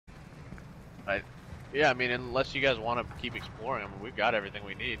Yeah, I mean, unless you guys want to keep exploring, I mean, we've got everything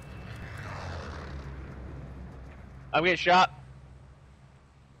we need. I'm getting shot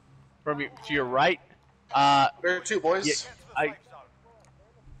from you, to your right. Where to, boys? Yeah,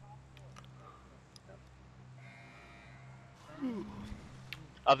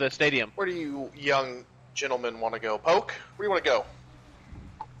 of the stadium. Where do you young gentlemen want to go? Poke? Where do you want to go?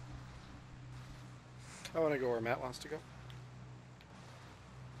 I want to go where Matt wants to go.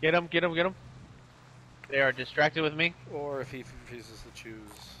 Get him, get him, get him. They are distracted with me. Or if he refuses to choose.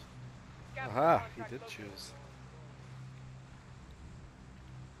 Aha, he did choose.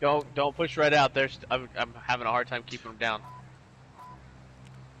 Don't push right out. I'm having a hard time keeping them down.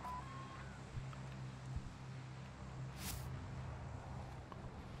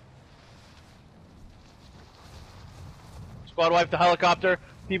 Squad wipe the helicopter.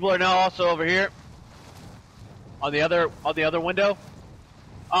 People are now also over here. On the other window.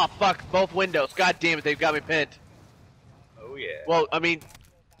 Oh fuck, both windows. God damn it, they've got me pinned. Oh yeah. Well, I mean,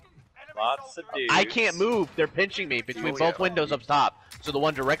 Lots of dudes. I can't move. They're pinching me between both windows up top. So the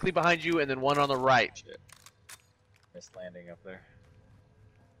one directly behind you and then one on the right. Shit. Missed landing up there.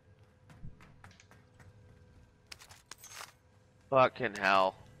 Fucking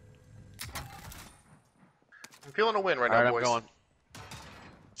hell. I'm feeling a win right Alright, now, I'm boys. going.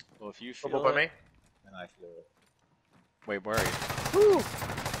 Well, if you feel Football by it, me? then I feel it. Wait, where are you? Woo!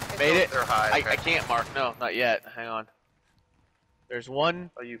 Made it. They're high. Okay. I can't mark. No, not yet. Hang on. There's one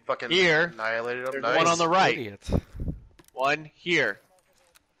Oh, you fucking here. annihilated them. There's Nice. one on the right. Idiot. One here.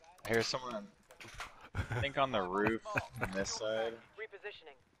 Here's someone. I think on the roof on this side.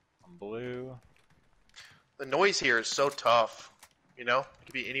 Repositioning. On blue. The noise here is so tough. You know? It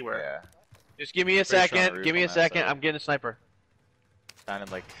could be anywhere. Yeah. Just give me a Pretty sure on the second. roof Give me on a that second. side. I'm getting a sniper.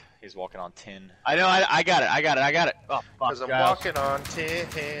 Sounded like he's walking on tin. I know. I got it. I got it. I got it. Oh fuck, Because I'm guys. walking on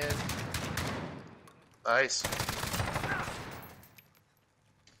tin. Nice.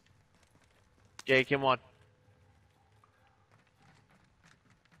 Jake, come on.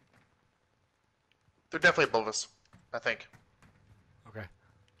 They're definitely above us, I think. Okay.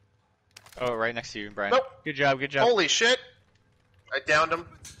 Oh, right next to you, Brian. Nope. Good job. Good job. Holy shit. I downed him.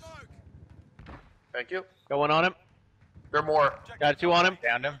 Thank you. Got one on him. There are more. Got two on him.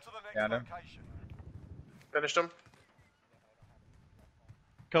 Downed him. Downed him. Finished him.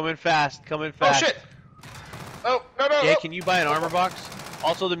 Coming fast. Coming Oh fast. shit. Oh, no, no, Jake, no. can you buy an armor box?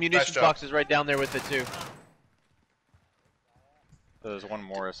 Also, the munitions job. box is right down there with it too. There's one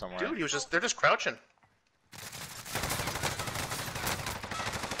more somewhere. Dude, they're just crouching.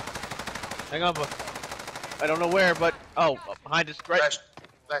 Hang on, I don't know where, but oh, behind us, right.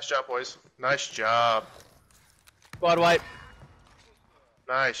 Nice job, boys. Nice job. Squad wipe.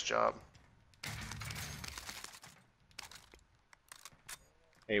 Nice job.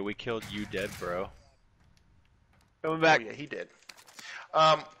 Hey, we killed you dead, bro. Coming back. Oh, yeah, he did.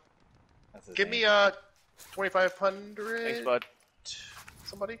 That's his Give name. me 2,500. Thanks, bud.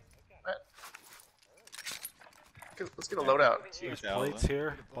 Somebody. Let's get a loadout. There's 2,000. plates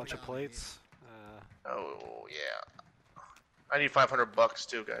here. Bunch of plates. Oh yeah. I need $500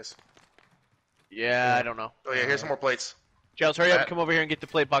 too, guys. Yeah, I don't know. Oh yeah, here's some more plates. Gels, hurry up, Matt? come over here and get the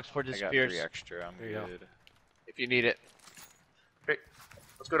plate box before it I got disappears. 3 extra. I'm There you go. good. If you need it. Okay,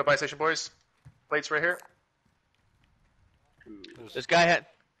 let's go to buy station, boys. Plates right here. This guy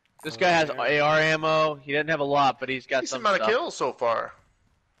has AR ammo. He doesn't have a lot, but he's got Decent some amount stuff. of kills so far.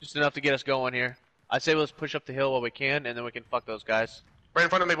 Just enough to get us going here. I say let's push up the hill while we can, and then we can fuck those guys. Right in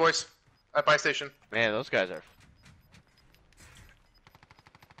front of me, boys. At buy station. Man, those guys are.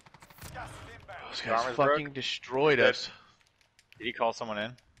 Those guys Armor's fucking broke. destroyed Dead. us. Did he call someone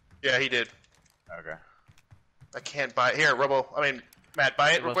in? Yeah, he did. Okay. I can't buy it. Here, Matt,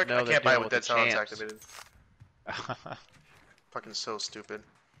 buy it They real must quick. know I they're can't buy it dealing with with dead the silence champs. activated. Fucking so stupid.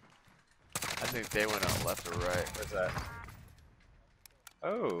 I think they went out left or right. Where's that?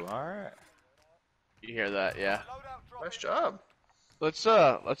 Oh, alright. You hear that? Yeah. Nice job. Let's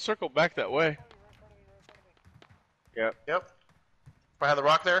circle back that way. Yep. Yep. Behind the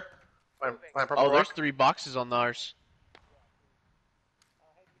rock there. Behind purple Oh, there's rock. 3 boxes on ours.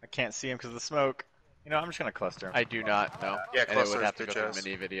 I can't see him because of the smoke. You know, I'm just gonna cluster him. I do not know. Yeah, and it would clusters, have to go bitch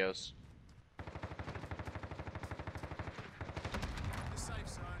through many videos.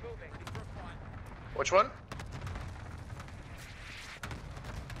 Which one?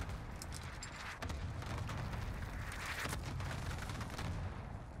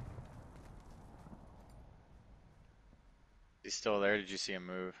 He's still there? Did you see him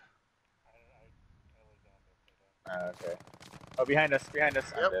move? Okay. Oh, behind us, behind us.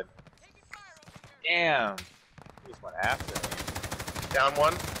 I'm Yep. dead. Damn! He just went after me. Down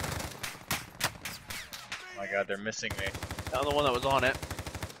one. my god, they're missing me. Down the one that was on it.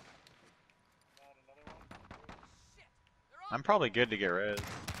 I'm probably good to get res.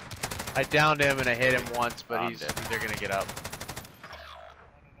 I downed him and I hit him once, but I'm dead. they're gonna get up.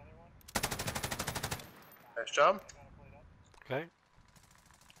 Nice job. Okay.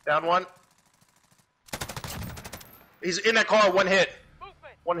 Down one. He's in that car. One hit.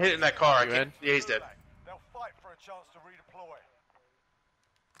 One hit in that car. You in? Yeah, he's dead. They'll fight for a chance to redeploy.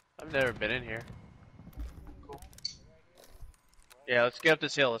 I've never been in here. Cool. Yeah, let's get up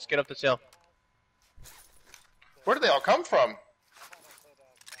this hill. Let's get up this hill. Where did they all come from?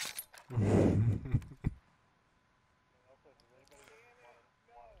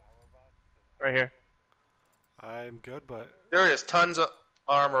 Right here. I'm good, but There is tons of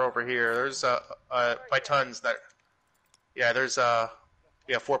armor over here. There's by tons that. Yeah, there's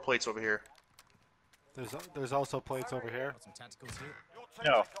 4 plates over here. there's also plates over here. Your team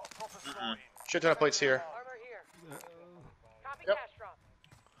No. has got a proper slot in. Shit ton of plates here. Armor here. Copy Yep. cash drop.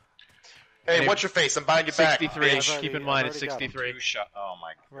 Hey, Hey, what's your face? I'm behind you back. 63. bitch. I've already- Keep in I've mind it's already got him. 63. 2 shot. Oh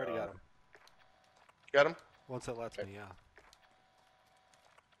my god. I've already got him. Got him? Once it lets me, yeah.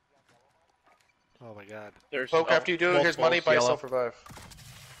 Oh my god. There's Poke after you do. Here's money. Buy yourself revive.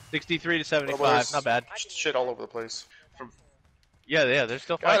 63 to 75. Well, there's Not bad. Shit all over the place. Yeah, they're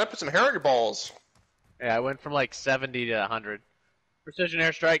still God, fighting. that put some hair on your balls. Yeah, I went from like 70 to 100. Precision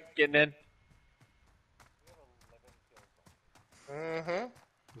airstrike getting in. Mm-hmm.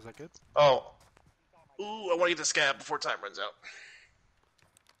 Was that good? Oh. Ooh, I want to get the scab before time runs out.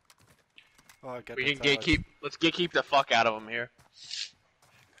 Oh, I got We the can towers. let's gatekeep the fuck out of them here.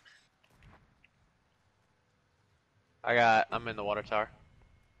 I'm in the water tower.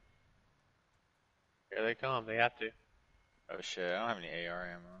 Here they come. They have to. Oh shit, I don't have any AR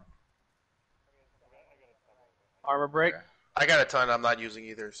ammo. Armor break. Okay. I got a ton I'm not using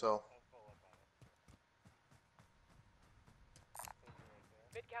either, so.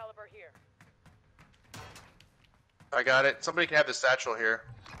 Mid caliber here. I got it. Somebody can have the satchel here.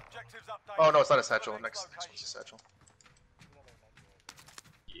 Objectives updated. Oh, no, it's not a satchel. Next Next location. one's a satchel.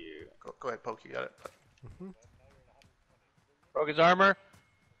 Yeah. Go ahead, Poke. You got it. Broke his armor.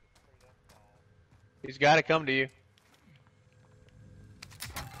 He's got to come to you.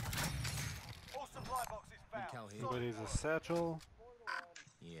 All supply boxes found. Somebody needs a satchel.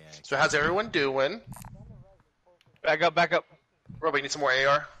 So how's everyone doing? Back up, back up. Robo, you need some more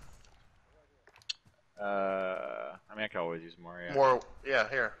AR? I mean, I could always use more. Yeah. More, yeah,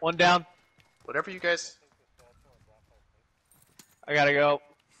 here. One down. Whatever you guys. I gotta go.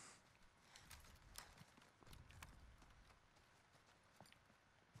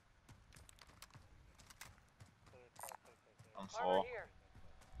 I'm Armor full. here.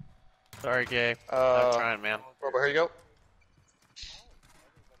 Sorry, Gabe. I'm trying, man. Robo, here you go.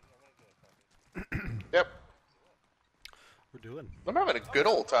 Yep. We're doing. I'm having a good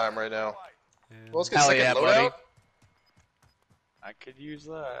old time right now. And Well, let's get Hell second yeah, loadout. buddy. I could use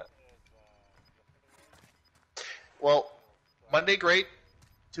that. Well, Monday great,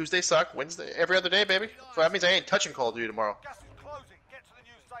 Tuesday suck, Wednesday every other day, baby. So that means I ain't touching Call of Duty tomorrow. Gas is closing. Get to the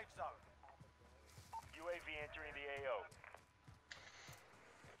new safe zone. UAV entering the AO.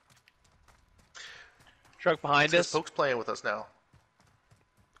 Truck behind Because us. folks playing with us now.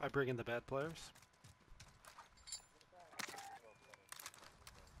 I bring in the bad players.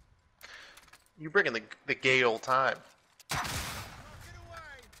 You bring in the gay old time.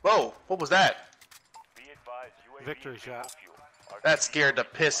 Whoa, what was that? Be advised, UAV Victory is shot. fuel. That scared the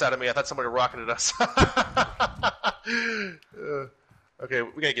piss out of me. I thought somebody rocketed us. Okay,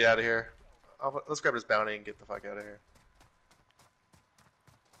 we gotta get out of here. Let's grab this bounty and get the fuck out of here.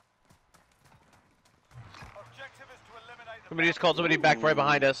 Objective is to eliminate the Somebody just called somebody back right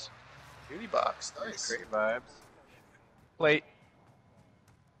behind us. Beauty box, nice. Great vibes. Plate.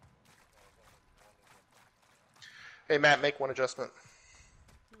 Hey Matt, make one adjustment.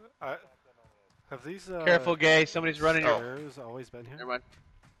 Have these Careful, Gay. Somebody's running your. players always been here? Never mind.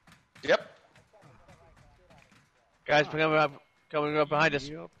 Yep. Guys, coming up behind us.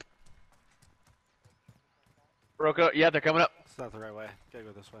 Broke up. Yeah, they're coming up. It's not the right way. Gotta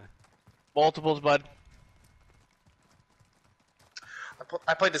go this way. Multiples, bud.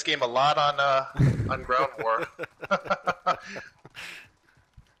 I played this game a lot on Ground War.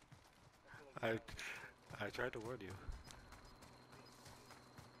 I tried to warn you.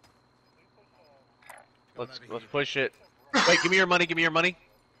 Let's push it. Wait, give me your money. Give me your money.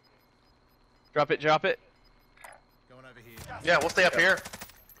 Drop it. Drop it. Yeah, we'll stay up here.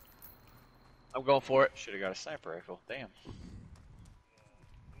 I'm going for it. Should have got a sniper rifle. Damn.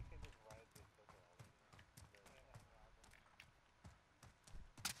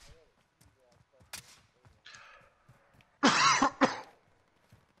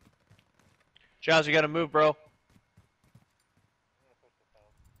 Giles, you gotta move, bro.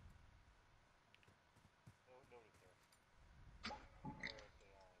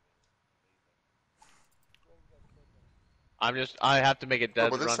 I have to make a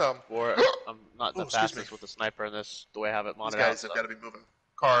dead Well, this, run for it. I'm not the Oh, excuse fastest me. with the sniper in this, the way I have it These modded guys out. have got to be moving.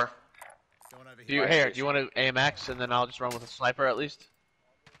 Car. Do you want to AMX and then I'll just run with a sniper at least?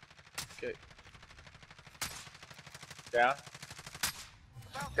 Okay. Down.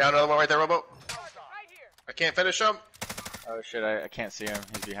 Down another one right there, Robo. Right here. I can't finish him. Oh shit, I can't see him.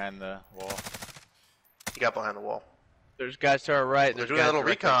 He's behind the wall. He got behind the wall. There's guys to our right. They're There's doing a guys little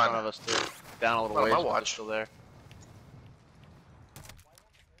directly in recon. front of us too. Down a little Not on ways, my but they're watch. still there.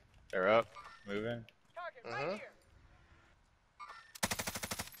 They're up, moving. Target Mhm. right here.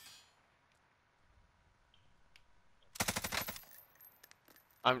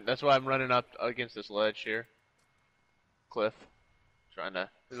 That's why I'm running up against this ledge here. Cliff. Trying to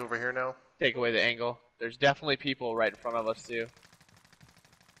He's over here now. take away the angle. There's definitely people right in front of us too. Is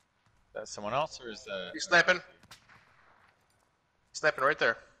that someone else or is that? He's sniping. Sniping right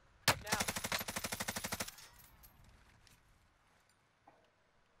there.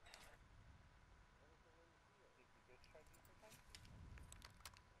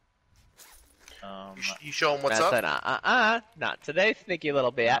 Now. You show him what's Matt up. said, not today, sneaky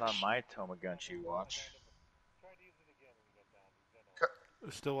little bitch. Not on my Tomagunchi watch.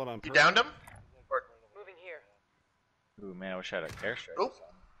 There's still one on You perp. downed him? Moving here. Ooh man, I wish I had an airstrike. Oh.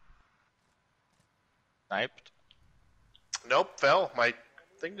 Sniped. Nope, fell. My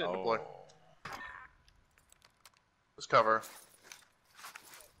thing didn't deploy. Let's cover.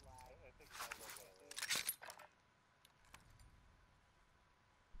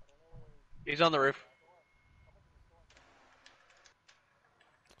 He's on the roof.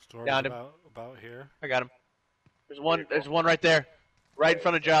 Storm's Downed him. about here. I got him. There's one right there. Right in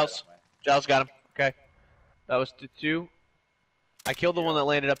front of Giles. Giles got him. Okay. That was the two. I killed the one that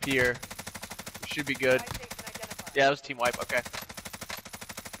landed up here. We should be good. Buy station identified. Yeah, that was team wipe. Okay.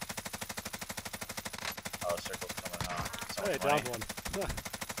 Oh, circle's coming off. Hey, Someone's downed running. one.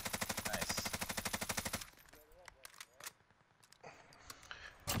 Nice.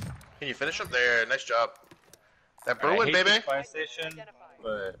 Can you finish him? There, nice job. That I Berlin, hate baby. this fire station,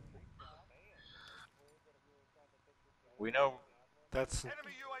 but we know. That's Enemy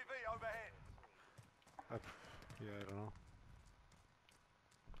UAV overhead. yeah, I don't know.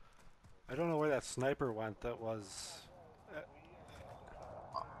 I don't know where that sniper went. That was.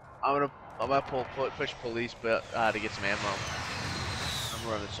 I'm gonna push police, but to get some ammo. I'm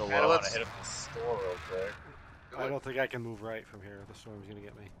running so I low. want to hit up the store real quick. I don't think I can move right from here. The storm's gonna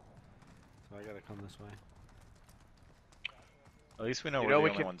get me. So I gotta come this way. At least we know You we're know the we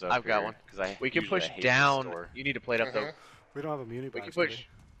only can. ones up I've got here, one. 'cause I We can usually push hate the down. store. You need to plate up though. Mhm. We don't have a muni We box. can do push.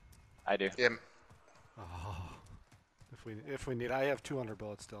 I do. Him. we? Oh, if we need, I have 200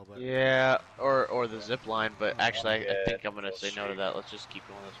 bullets still, but Yeah, or the zip line, but actually, I Yeah, think I'm gonna go say no to straight. that. Let's just keep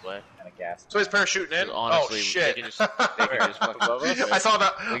going this way. Kind of gas. So he's parachuting in. 'Cause honestly, oh shit! they can just fucking above us. I saw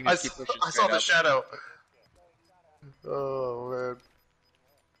that. We can I, just keep pushing I saw straight the up. shadow. Oh man.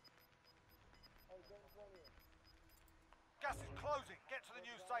 Gas is closing. Get to the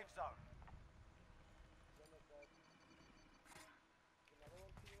new safe zone.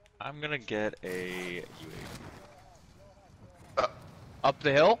 I'm gonna get a UAV. Up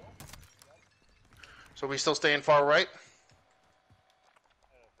the hill. So we still staying far right?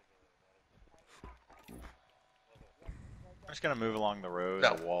 I'm just gonna move along the road,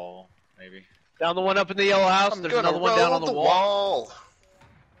 No. the wall, maybe. Down the one up in the yellow house. I'm There's gonna another one down roll on the wall.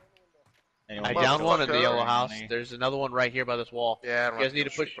 Anyone I want downed to one in the motherfucker. yellow house. Money? There's another one right here by this wall. Yeah, I don't You guys have need to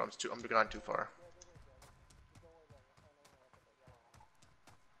shoot, push. I'm gone too far.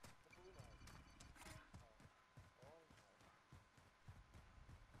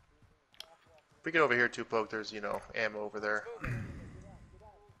 If we get over here too, poke, there's, ammo over there.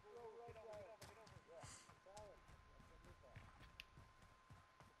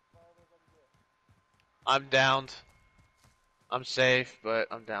 I'm downed. I'm safe, but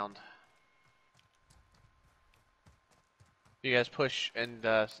I'm downed. You guys push and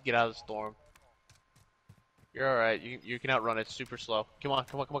get out of the storm. You're alright. You can outrun it. It's super slow. Come on,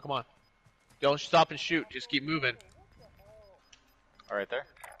 come on, come on, come on. Don't stop and shoot. Just keep moving. All right there.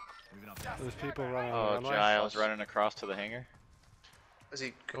 there's people running. Oh, around. I was Giles. running across to the hangar. Is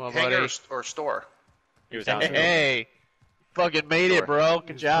he Come on, hangar buddy. or store? He was out there. Hey, fucking made it, bro.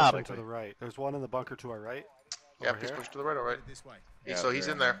 Good He's job. pushing to the right. There's one in the bunker to our right. Yeah, Over he's here. pushed to the right, alright. Yeah, So he's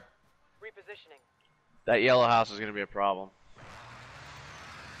they're in there. Repositioning. That yellow house is gonna be a problem.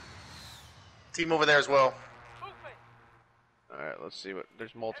 Team over there as well. Movement. All right, Let's see what.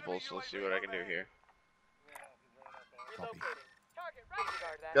 There's multiple, so let's see what I can do here. Relocating. Target right.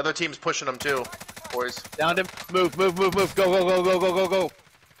 Disregard that. The other team's pushing them too, boys. Downed him. Move, move, move, move. Go, go, go, go, go, go, go.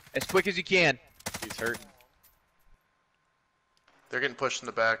 As quick as you can. He's hurting. They're getting pushed in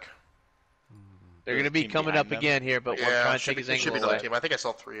the back. They're There's gonna a be team coming behind up them. again here, but we're Yeah, trying to should take be, his should be angle another away. team. I think I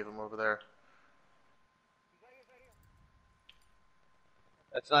saw 3 of them over there.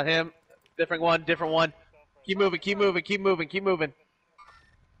 That's not him. Different one, different one. Keep moving, keep moving, keep moving, keep moving.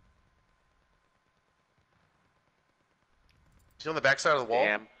 Is he on the backside of the wall?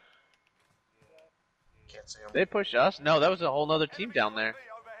 Damn. Can't see him. They pushed us? No, that was a whole other team down there.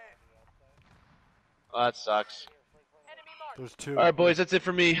 Oh, that sucks. Enemy marked. There's 2. Alright, boys, that's it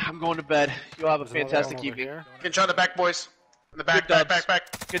for me. I'm going to bed. You'll have a There's another fantastic one over evening. here. Getting shot in the back, boys. In the back, Good back, dubs.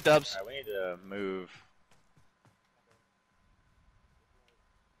 back. Good dubs. Alright, we need to move.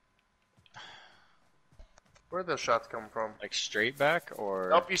 Where are those shots coming from? Like straight back or.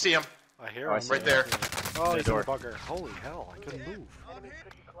 Nope, you see him. I hear Oh, I him. see Right him. there. Oh, the he's in door. the bugger. Holy hell, I couldn't move. Enemies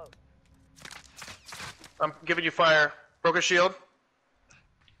could be close. I'm giving you fire. Broke a shield.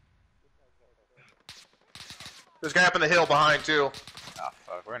 There's a guy up in the hill behind too. Ah,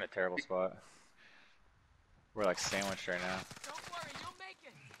 fuck. We're in a terrible spot. We're like sandwiched right now. Don't worry, you'll make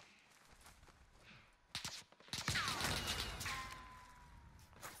it.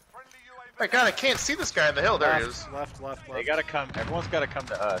 Friendly UAV. My God, I can't see this guy in the hill. There he is. Left, left, left. They gotta come. Everyone's gotta come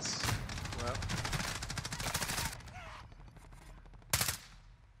to us. Well,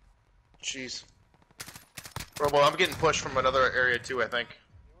 Jeez. Robo, I'm getting pushed from another area too, I think.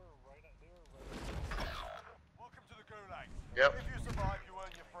 Welcome to the Gulag. Yep. If you survive, you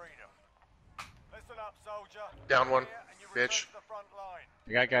earn your freedom. Listen up, soldier. Down one, Here and you return bitch. to the front line.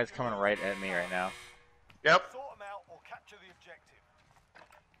 We got guys coming right at me right now. Yep. Sort them out or capture the objective.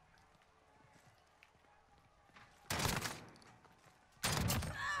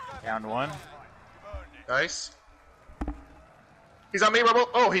 Down one. You've earned it. Nice. He's on me, Robo.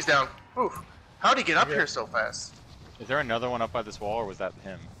 Oh, he's down. Oof. How'd he get up here so fast? Is there another one up by this wall, or was that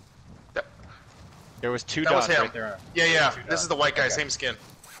him? That, There was 2 that was dots him. right there. Yeah, yeah. Two This dots. is the white guy, Okay. same skin.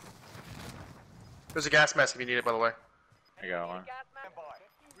 There's a gas mask if you need it, by the way. I got one. Gas mask. Stand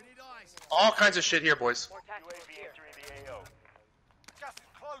by. All kinds of shit here, boys. More tactics UAV here. entering the AO. Gas is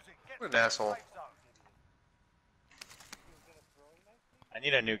closing. Get What to an the asshole. safe zone. I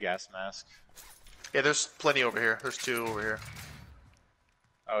need a new gas mask. Yeah, there's plenty over here. There's 2 over here.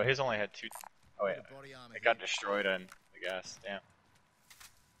 Oh, his only had 2. Oh wait, it got destroyed on the gas. Damn.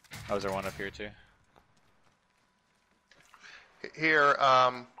 Oh, is there one up here too? Here, Be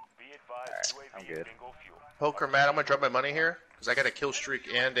advised, Alright, I'm UAV good. bingo fuel. Poker Matt, I'm gonna drop my money here because I got a kill streak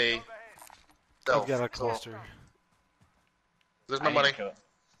and a I've stealth. got a So, cluster. there's I my need money. to kill-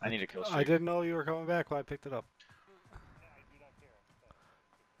 I need a kill I streak. didn't know you were coming back when I picked it up.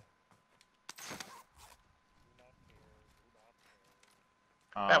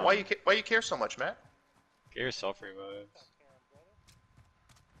 Matt, why you care so much, Matt? Get yourself revived.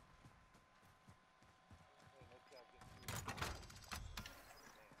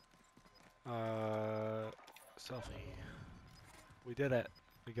 Selfie. We did it.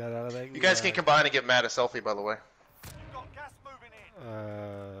 We got out of that. You guys can combine and give Matt a selfie, by the way. You've got gas moving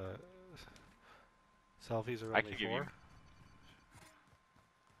in. Selfies are I only could give 4. you-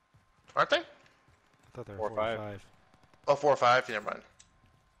 Aren't they? I thought they were 4 4 or or 5. 5. Oh, 4 or 5. Never mind.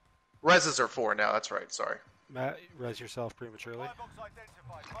 Reses are 4 now. That's right. Sorry. Matt, res yourself prematurely. Firebox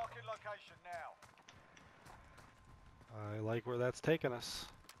identified. Marking location now. I like where that's taking us.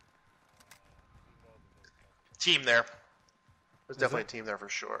 Team there. There's Is definitely it? a team there for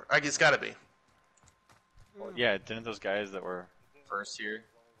sure. It's got to be. Well, yeah, didn't those guys that were first here?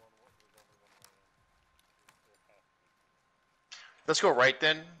 Let's go right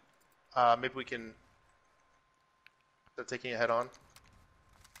then. Maybe we can start taking it head on.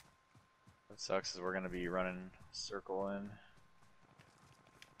 What sucks is we're gonna be running circle in.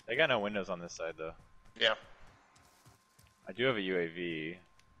 They got no windows on this side though. Yeah. I do have a UAV,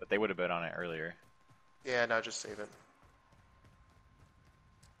 but they would have been on it earlier. Yeah, no, just save it.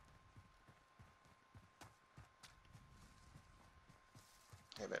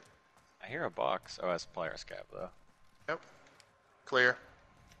 Damn it. I hear a box. Oh, that's player scab though. Yep. Clear.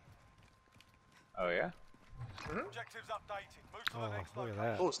 Oh yeah. Objectives updated. Move to Oh, the next look at location.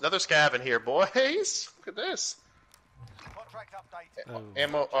 that. Oh, it's another scav in here, boys. Look at this. Contract updated. Oh.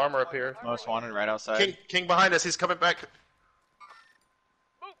 Ammo, armor up here. Most wanted right outside. King behind us. He's coming back.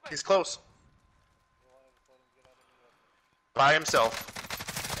 Movement. He's close. By himself.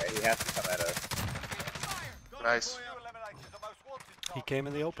 Yeah, he has to come at us. Nice. You eliminated the most wanted He target. came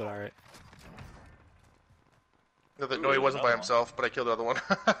in the open, alright. No, Ooh, no, he wasn't by another one. himself, but I killed the other one.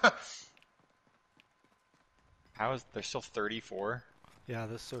 How is there's still 34? Yeah,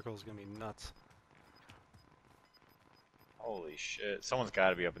 this circle is gonna be nuts. Holy shit! Someone's got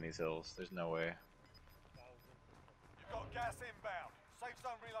to be up in these hills. There's no way. You've got gas inbound. Safe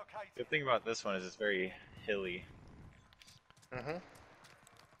zone relocated. Good thing about this one is it's very hilly. hmm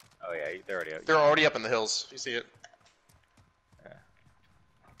Oh yeah, they're already out. They're already up in the hills. You see it. Yeah.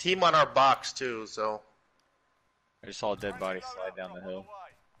 Team on our box too, so I just saw a dead body slide down the hill.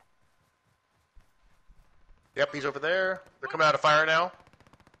 yep, he's over there. They're coming out of fire now.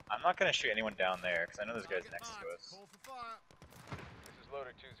 I'm not gonna shoot anyone down there because I know there's guys next to us. This is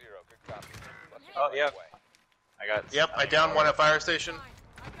loader 2-0. Good copy. Let's Oh, right yeah. away. I got. Yep, I downed one at fire station.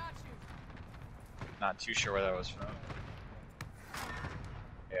 I got you. Not too sure where that was from.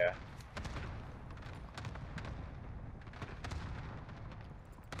 Yeah.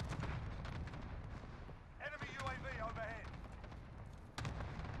 Enemy UAV overhead.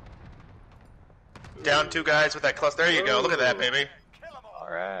 Down 2 guys with that cluster. There you go. Look at that, baby. Kill 'em all.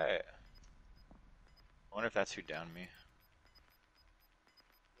 All right. I wonder if that's who downed me.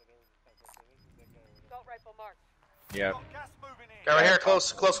 Assault rifle marked. Yeah. Got gas moving in. Guy right here,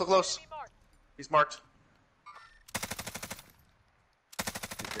 close, close, close, close. Enemy marked. He's marked.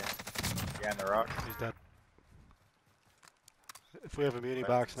 Behind the rock. He's dead. If we have a muni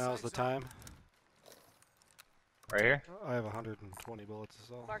box, now is the time. Right here. I have 120 bullets is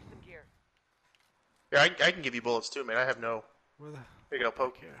all. Mark some gear. Yeah, I can give you bullets too, man. I have no. Where the Here you go,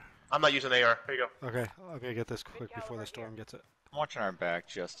 poke. here? I'm not using AR. Here you go. Okay, I'm gonna get this quick before the storm gets it. I'm watching our back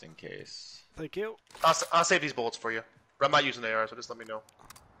just in case. Thank you. I'll save these bullets for you. But I'm not using AR, so just let me know.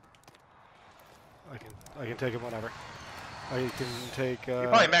 I can take it whenever. I can take. You're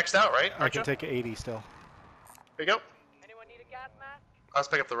probably maxed out, right? I Aren't can you? take 80 still. Here you go. Anyone need a gas mask? I'll just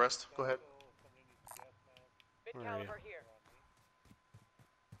pick up the rest. Go ahead. Mid Where are you? caliber here.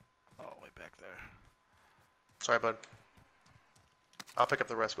 Oh, way back there. Sorry, bud. I'll pick up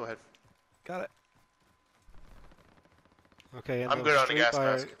the rest. Go ahead. Got it. Okay, and I'm good on the gas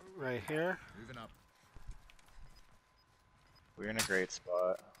mask. right here. We're in a great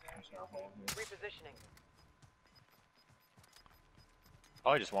spot. There's no hole here. Repositioning.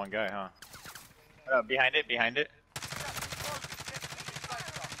 Probably just one guy, huh? Behind it, behind it.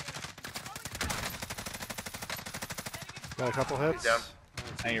 Got a couple hits. down.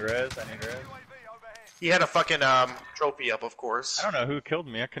 I need res, I need res. UAV overhead. He had a fucking trophy up, of course. I don't know who killed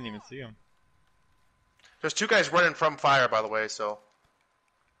me, I couldn't even see him. There's 2 guys running from fire, by the way, so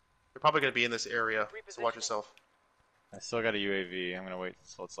they're probably gonna be in this area. So watch yourself. I still got a UAV, I'm gonna wait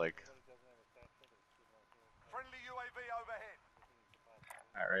so it's like, Friendly UAV overhead.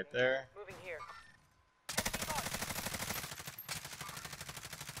 alright, right there. Moving here.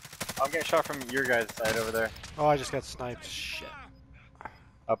 I'm getting shot from your guys' side over there. Oh, I just got sniped. Shit.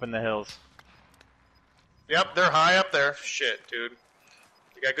 Up in the hills. Yep, they're high up there. Shit, dude.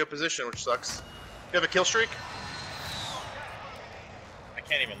 You got good position, which sucks. You have a kill streak? I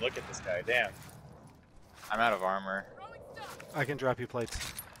can't even look at this guy, damn. I'm out of armor. I can drop you plates.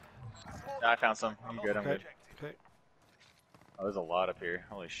 No, I found some. I'm good, I'm Okay. good. Okay. Oh, there's a lot up here.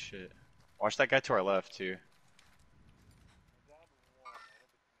 Holy shit. Watch that guy to our left, too.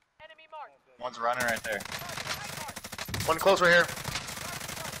 Enemy marked. One's running right there. One close right here.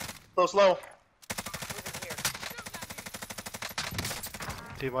 Close low. Moving here.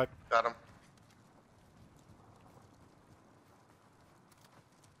 Team wipe. Got him.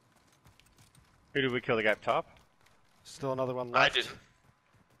 Who did we kill? The guy up top? Still another one I left. didn't.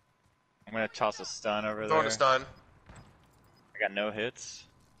 I'm gonna toss a stun over Throwing there. a stun. I got no hits.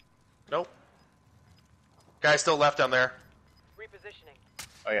 Nope. Guy still left down there. Repositioning.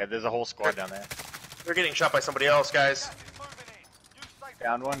 Oh yeah, there's a whole squad down there. They're getting shot by somebody else, guys. Gas is moving in. Use safe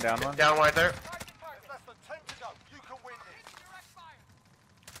Down one, down one. Down one right there. Target, target. There's less than 10 to go. You can win this. Direct fire.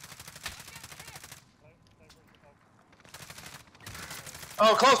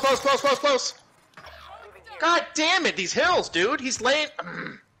 Oh, close, close, close, close, close. Moving here. God damn it, these hills, dude. He's laying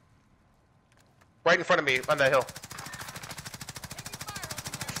right in front of me on that hill.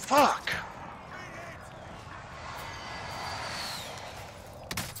 Fuck.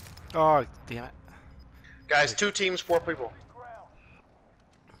 Oh, damn it. Guys, 2 teams, 4 people. Ground.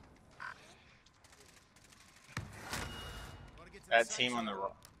 That team on the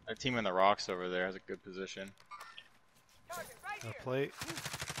that team in the rocks over there has a good position. Target right A here. plate.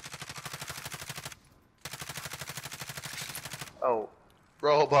 Oh,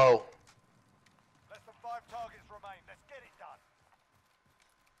 Robo. Less than 5 targets remain. Let's get it done.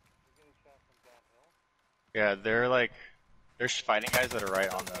 Yeah, they're fighting guys that are right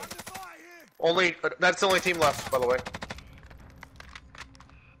on the That's the only team left, by the way.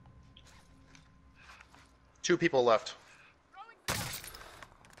 2 people left.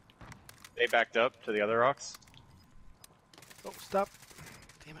 They backed up to the other rocks. Oh, stop.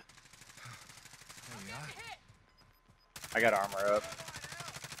 Damn it. I got armor up.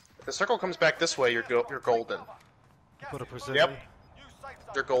 If the circle comes back this way, you're golden. Put a precision. Yep. Use safe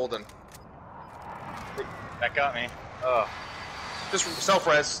zone. You're golden. That got me. Oh, Just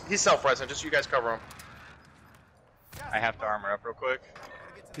self-res. He's self-resing. Just you guys cover him. I have to armor up real quick.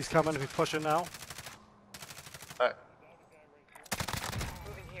 He's coming. He's pushing now. Alright.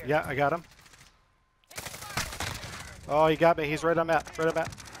 Moving here. Yeah, I got him. Oh, he got me. He's right on map. Right on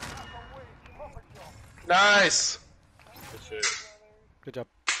map. Nice. Good shit. Good job.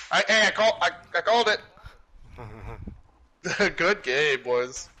 I called it. Good game,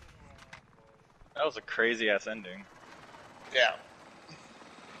 boys. That was a crazy ass ending. Yeah.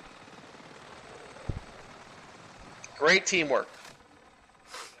 Great teamwork.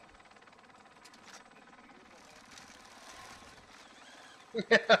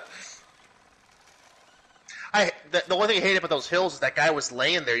 The only thing I hate about those hills is that guy was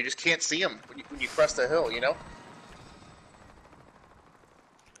laying there. You just can't see him when you crest the hill, you know?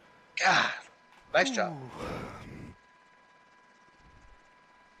 God. Nice job.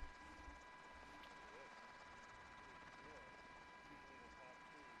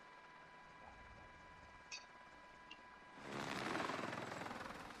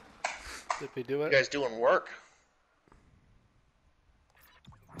 Did we do You it? guys doing work.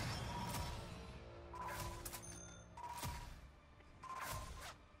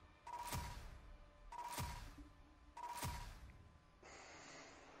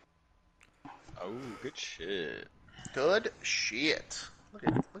 Oh, good shit. Good shit.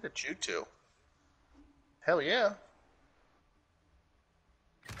 Look at you two. Hell yeah.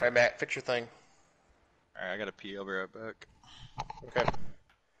 Alright, Matt, fix your thing. Alright, I gotta pee. I'll be right back. Okay.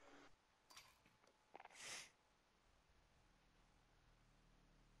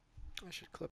 I should clip